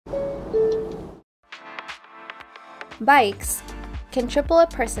Bikes can triple a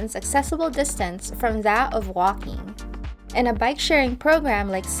person's accessible distance from that of walking. And a bike-sharing program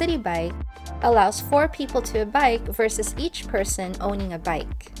like Citi Bike allows 4 people to a bike versus each person owning a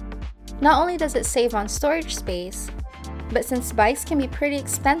bike. Not only does it save on storage space, but since bikes can be pretty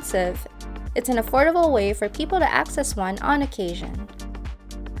expensive, it's an affordable way for people to access one on occasion.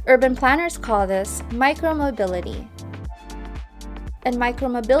 Urban planners call this micromobility. And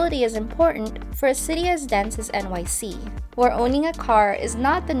micromobility is important for a city as dense as NYC, where owning a car is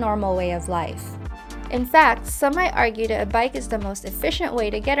not the normal way of life. In fact, some might argue that a bike is the most efficient way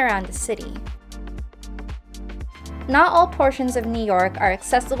to get around the city. Not all portions of New York are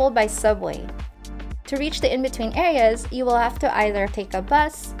accessible by subway. To reach the in-between areas, you will have to either take a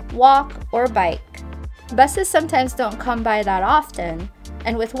bus, walk, or bike. Buses sometimes don't come by that often,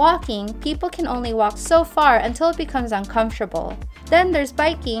 and with walking, people can only walk so far until it becomes uncomfortable. Then there's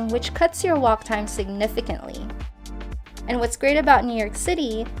biking, which cuts your walk time significantly. And what's great about New York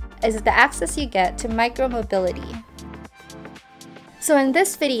City is the access you get to micromobility. So in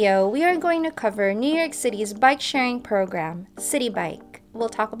this video, we are going to cover New York City's bike-sharing program, Citi Bike. We'll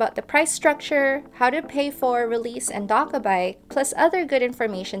talk about the price structure, how to pay for, release, and dock a bike, plus other good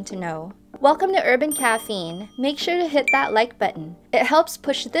information to know. Welcome to Urban Caffeine. Make sure to hit that like button. It helps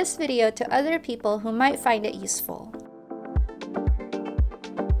push this video to other people who might find it useful.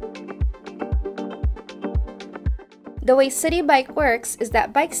 The way Citi Bike works is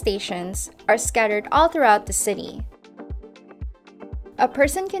that bike stations are scattered all throughout the city. A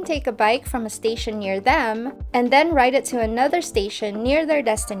person can take a bike from a station near them and then ride it to another station near their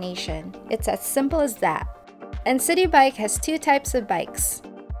destination. It's as simple as that. And Citi Bike has 2 types of bikes.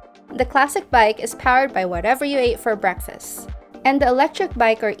 The classic bike is powered by whatever you ate for breakfast. And the electric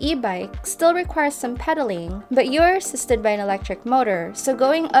bike or e-bike still requires some pedaling, but you are assisted by an electric motor, so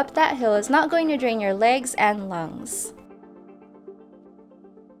going up that hill is not going to drain your legs and lungs.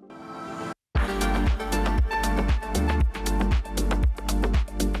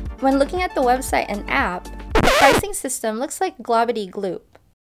 When looking at the website and app, the pricing system looks like globbity-gloop.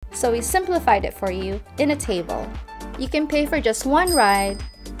 So we simplified it for you in a table. You can pay for just one ride,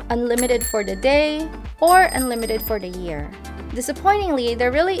 unlimited for the day, or unlimited for the year. Disappointingly, there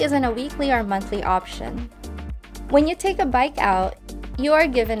really isn't a weekly or monthly option. When you take a bike out, you are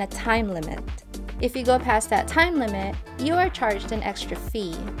given a time limit. If you go past that time limit, you are charged an extra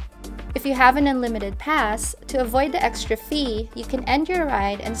fee. If you have an unlimited pass, to avoid the extra fee, you can end your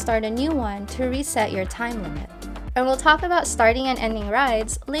ride and start a new one to reset your time limit. And we'll talk about starting and ending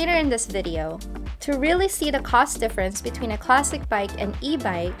rides later in this video. To really see the cost difference between a classic bike and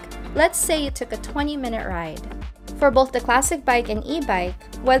e-bike, let's say you took a 20-minute ride. For both the classic bike and e-bike,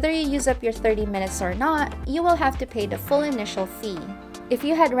 whether you use up your 30 minutes or not, you will have to pay the full initial fee. If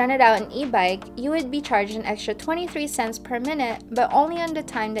you had rented out an e-bike, you would be charged an extra 23 cents per minute, but only on the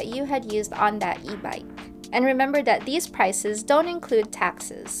time that you had used on that e-bike. And remember that these prices don't include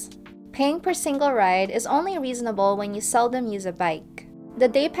taxes. Paying per single ride is only reasonable when you seldom use a bike. The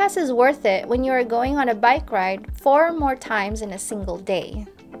day pass is worth it when you are going on a bike ride 4 or more times in a single day.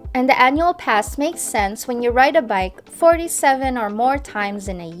 And the annual pass makes sense when you ride a bike 47 or more times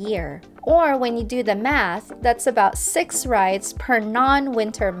in a year. Or when you do the math, that's about 6 rides per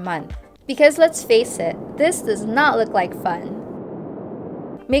non-winter month. Because let's face it, this does not look like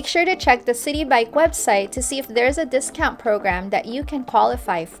fun. Make sure to check the Citi Bike website to see if there's a discount program that you can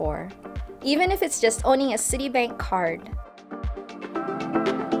qualify for, even if it's just owning a Citibank card.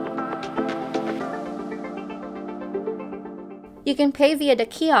 You can pay via the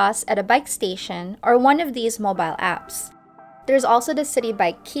kiosk at a bike station or one of these mobile apps. There's also the Citi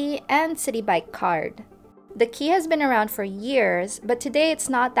Bike Key and Citi Bike Card. The key has been around for years, but today it's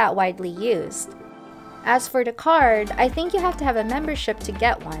not that widely used. As for the card, I think you have to have a membership to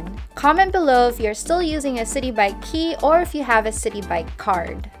get one. Comment below if you're still using a Citi Bike Key or if you have a Citi Bike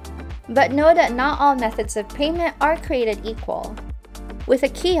Card. But know that not all methods of payment are created equal. With a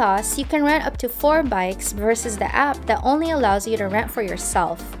kiosk, you can rent up to 4 bikes versus the app that only allows you to rent for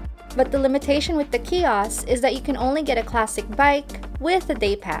yourself. But the limitation with the kiosk is that you can only get a classic bike with a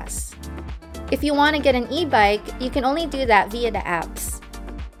day pass. If you want to get an e-bike, you can only do that via the apps.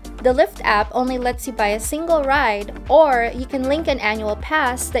 The Lyft app only lets you buy a single ride, or you can link an annual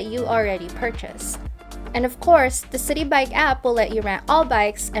pass that you already purchased. And of course, the Citi Bike app will let you rent all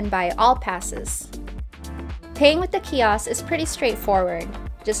bikes and buy all passes. Paying with the kiosk is pretty straightforward.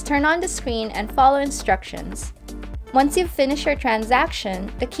 Just turn on the screen and follow instructions. Once you've finished your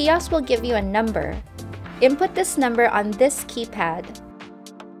transaction, the kiosk will give you a number. Input this number on this keypad.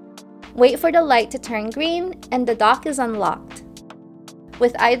 Wait for the light to turn green and the dock is unlocked.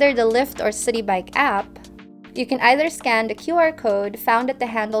 With either the Lyft or Citi Bike app, You can either scan the QR code found at the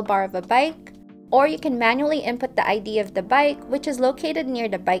handlebar of a bike, or you can manually input the ID of the bike, which is located near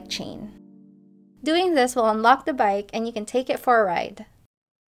the bike chain. Doing this will unlock the bike and you can take it for a ride.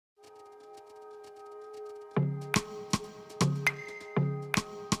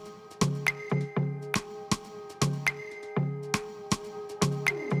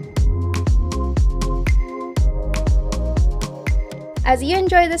 As you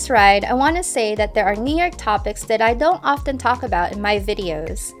enjoy this ride, I want to say that there are New York topics that I don't often talk about in my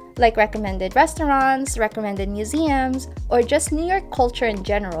videos, like recommended restaurants, recommended museums, or just New York culture in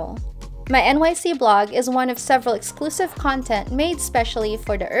general. My NYC blog is one of several exclusive content made specially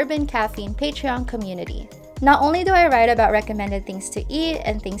for the Urban Caffeine Patreon community. Not only do I write about recommended things to eat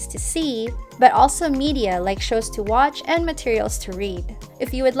and things to see, but also media like shows to watch and materials to read.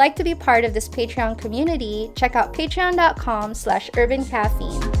 If you would like to be part of this Patreon community, check out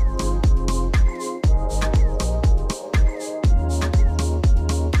patreon.com/urbancaffeine.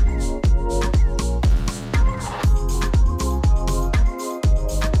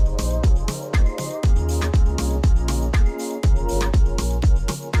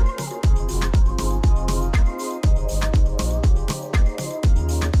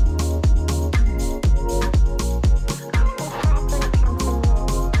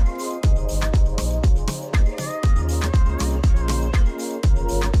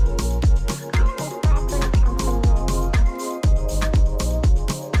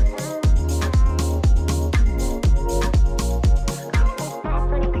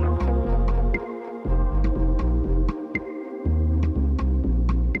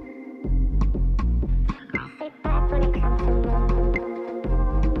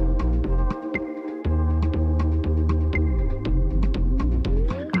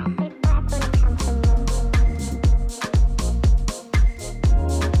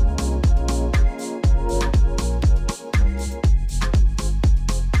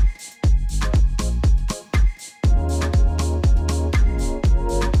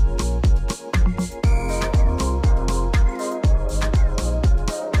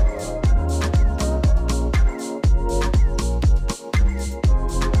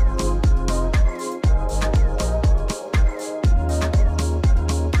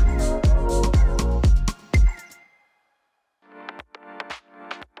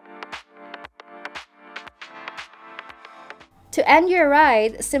 To end your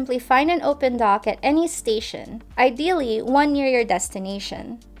ride, simply find an open dock at any station, ideally one near your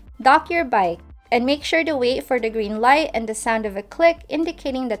destination. Dock your bike, and make sure to wait for the green light and the sound of a click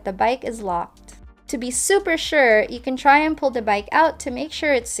indicating that the bike is locked. To be super sure, you can try and pull the bike out to make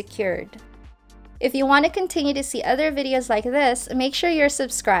sure it's secured. If you want to continue to see other videos like this, make sure you're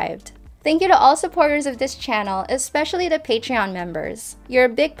subscribed. Thank you to all supporters of this channel, especially the Patreon members. You're a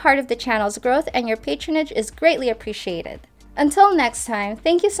big part of the channel's growth and your patronage is greatly appreciated. Until next time,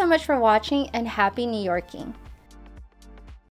 thank you so much for watching and happy New Yorking!